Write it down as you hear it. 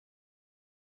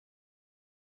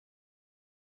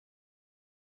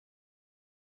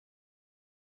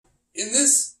In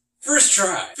this first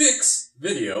try fix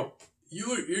video,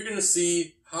 you're going to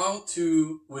see how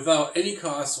to, without any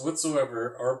cost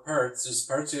whatsoever or parts, just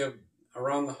parts you have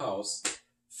around the house,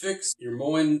 fix your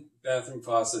Moen bathroom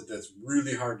faucet that's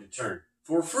really hard to turn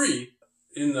for free.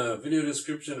 In the video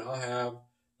description, I'll have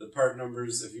the part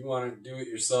numbers if you want to do it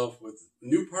yourself with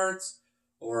new parts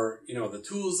or, the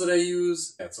tools that I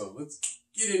use. So let's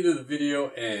get into the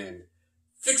video and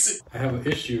fix it. I have an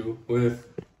issue with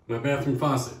my bathroom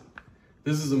faucet.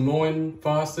 This is a Moen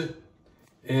faucet,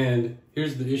 and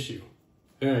here's the issue.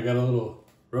 There, I got a little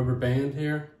rubber band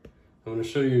here. I'm going to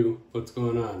show you what's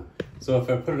going on. So if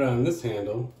I put it on this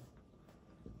handle,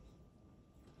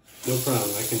 no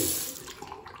problem.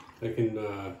 I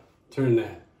can turn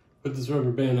that. Put this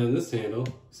rubber band on this handle.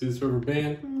 See this rubber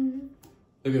band? Mm-hmm.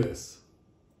 Look at this.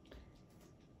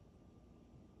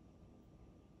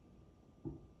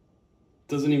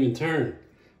 Doesn't even turn.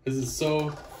 This is so,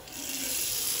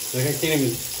 like, I can't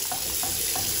even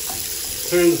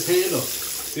turn this handle.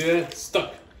 See that? It's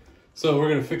stuck. So we're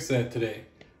gonna fix that today.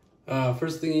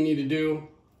 First thing you need to do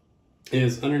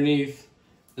is underneath,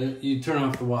 you turn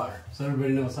off the water. So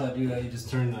everybody knows how to do that. You just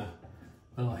turn the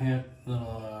little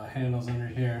handles under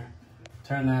here.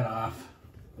 Turn that off.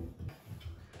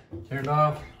 Turn it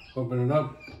off. Open it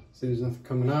up. See, there's nothing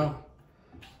coming out.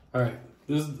 All right.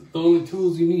 This is the only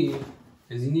tools you need.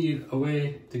 Is you need a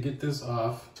way to get this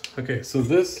off. Okay, so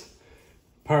this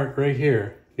part right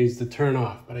here needs to turn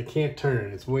off, but I can't turn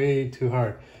it. It's way too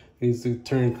hard. It needs to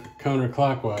turn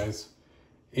counterclockwise.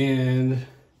 And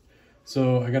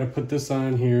so I gotta put this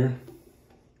on here.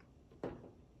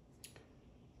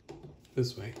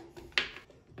 This way.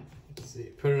 Let's see,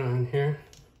 put it on here.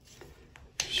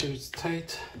 Make sure it's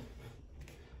tight.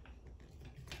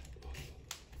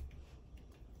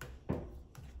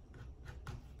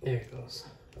 There it goes.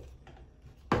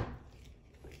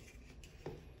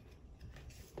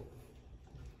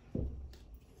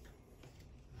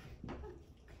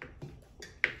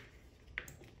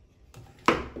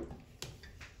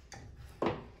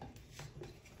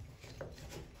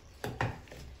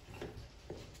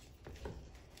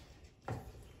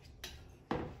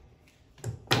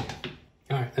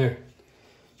 All right, there.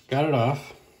 Got it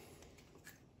off.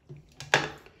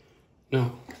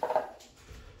 Now,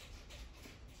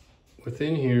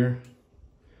 within here,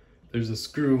 there's a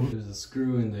screw. There's a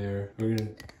screw in there. We're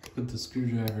gonna put the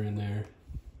screwdriver in there.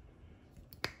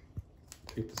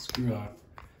 Take the screw out.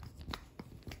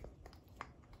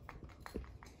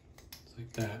 It's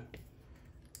like that.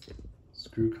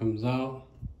 Screw comes out.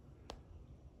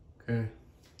 Okay.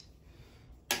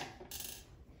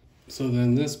 So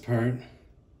then this part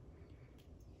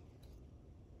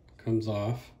comes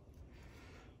off.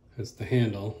 That's the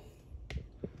handle.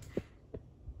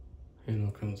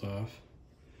 Handle comes off.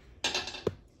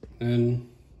 Then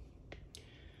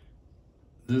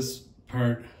this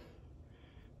part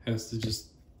has to just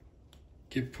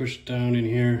get pushed down in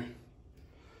here.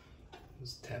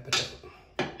 Just tap it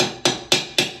out.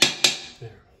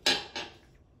 There.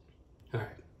 All right.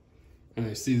 And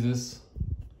I see this.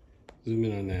 Zoom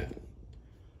in on that.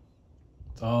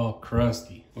 It's all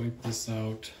crusty. Wipe this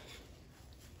out.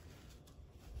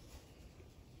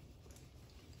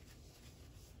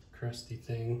 Crusty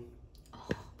thing. Oh,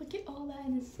 look at all that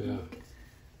in the sink.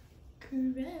 Yeah.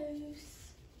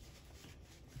 Gross.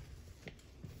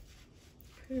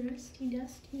 Crusty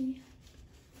dusty.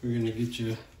 We're gonna get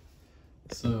you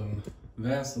some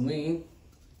Vaseline.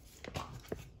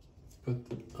 Put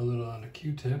a little on a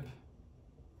Q-tip.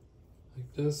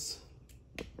 Like this.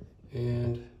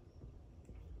 And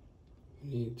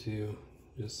you need to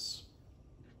just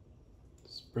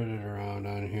spread it around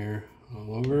on here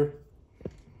all over.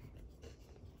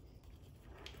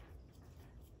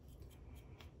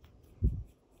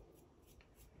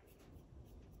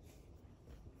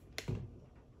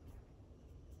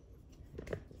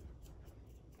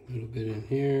 A little bit in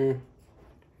here.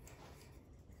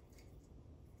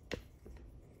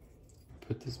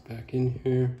 Put this back in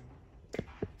here.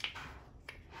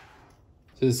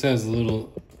 So this has a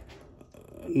little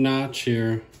notch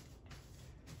here.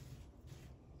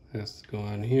 It has to go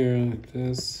on here like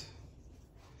this.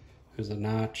 There's a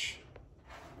notch.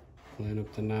 Line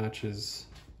up the notches.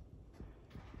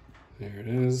 There it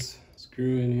is.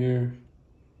 Screw in here.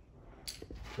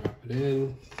 Drop it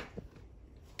in.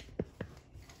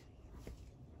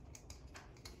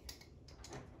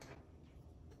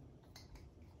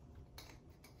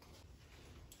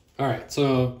 All right,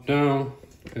 so now,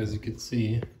 as you can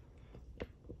see,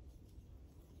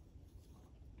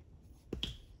 I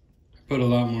put a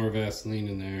lot more Vaseline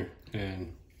in there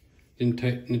and didn't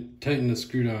tighten the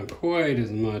screw down quite as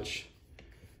much,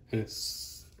 and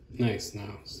it's Nice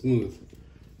now, smooth.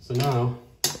 So now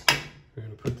we're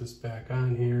gonna put this back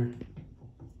on here.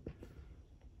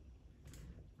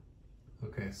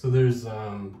 Okay, so there's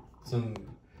some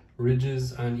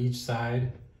ridges on each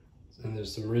side, and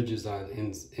there's some ridges on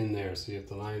in there, so you have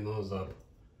to line those up.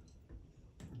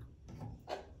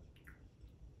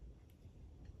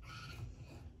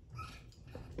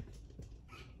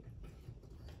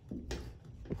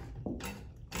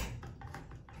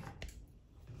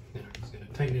 Now I'm just gonna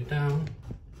tighten it down.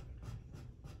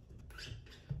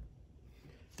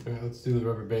 All right, let's do the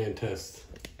rubber band test.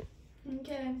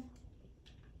 Okay.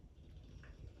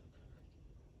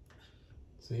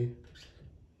 See?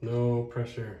 No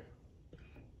pressure.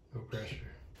 No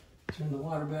pressure. Turn the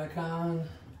water back on.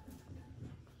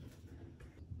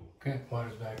 Okay,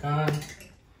 water's back on.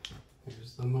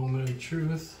 Here's the moment of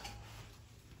truth.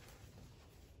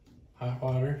 Hot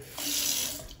water.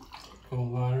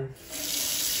 Cold water.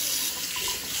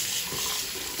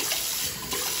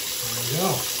 There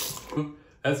we go.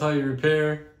 That's how you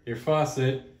repair your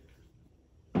faucet.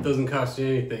 It doesn't cost you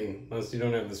anything unless you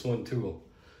don't have this one tool.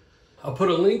 I'll put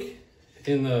a link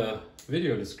in the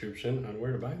video description on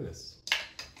where to buy this.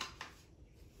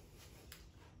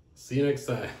 See you next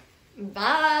time.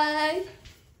 Bye.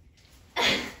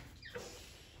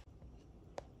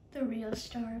 The real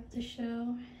star of the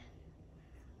show.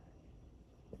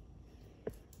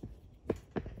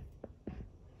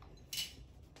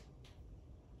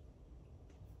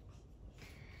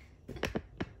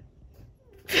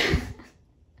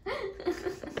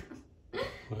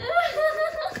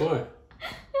 What?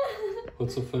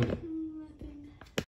 What's so funny?